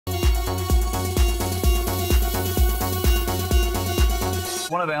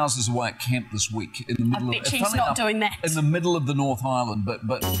One of ours is away at camp this week in the middle I bet she's not doing that. In the middle of the North Island, but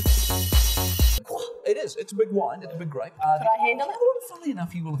it is. It's a big wine. It's a big grape. Could I handle it? Funnily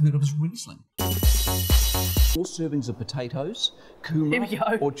enough, you will have heard of is Riesling. 4 servings of potatoes,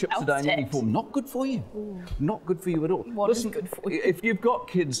 kumara, or chips a day in any form. Not good for you. Ooh. Not good for you at all. Listen, is good for you? If you've got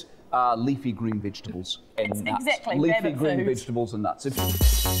kids, leafy green vegetables and nuts. Exactly, leafy green vegetables and nuts. If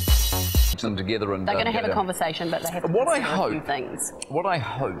them together and they're going to have a conversation, but they have to consider a few things. What I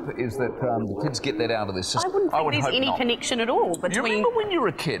hope is that the kids get that out of their system. I wouldn't think there's any connection at all between... You remember when you were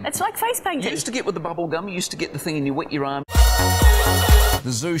a kid? It's like face painting. You used to get with the bubble gum, you used to get the thing and you wet your arm.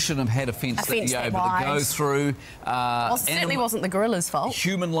 The zoo shouldn't have had a fence that you're able to go through. Well, it certainly wasn't the gorilla's fault.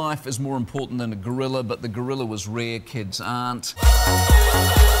 Human life is more important than a gorilla, but the gorilla was rare, kids aren't.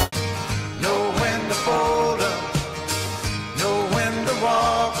 Know when to fold up, know when to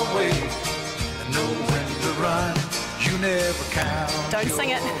walk away, and know when to run. You never count. Don't sing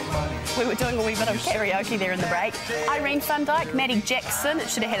it. We were doing a wee bit of karaoke there in the break. Irene Van Dyke, Maddie Jackson. It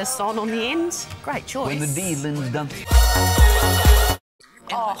should have had a song on the end. Great choice. When the dealing's done.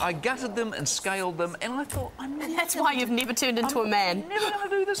 I gutted them and scaled them, and I thought, that's why you've never turned into a man. I'm never going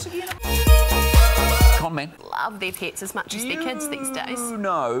to do this again. Con man. Love their pets as much as their kids these days.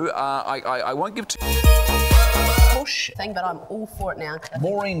 No, I won't give push thing, but I'm all for it now.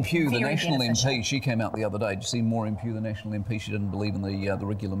 Maureen Pugh, the National MP, she came out the other day. Did you see Maureen Pugh, the National MP? She didn't believe in the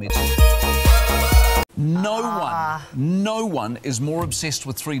regular medicine. No one is more obsessed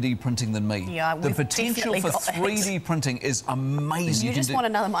with 3D printing than me. Yeah, the potential for 3D printing is amazing. You just want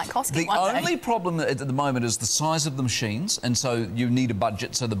another Mike Hosking one day. The only problem at the moment is the size of the machines, and so you need a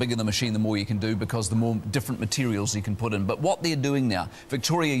budget, so the bigger the machine, the more you can do, because the more different materials you can put in. But what they're doing now,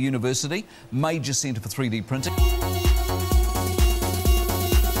 Victoria University, major centre for 3D printing.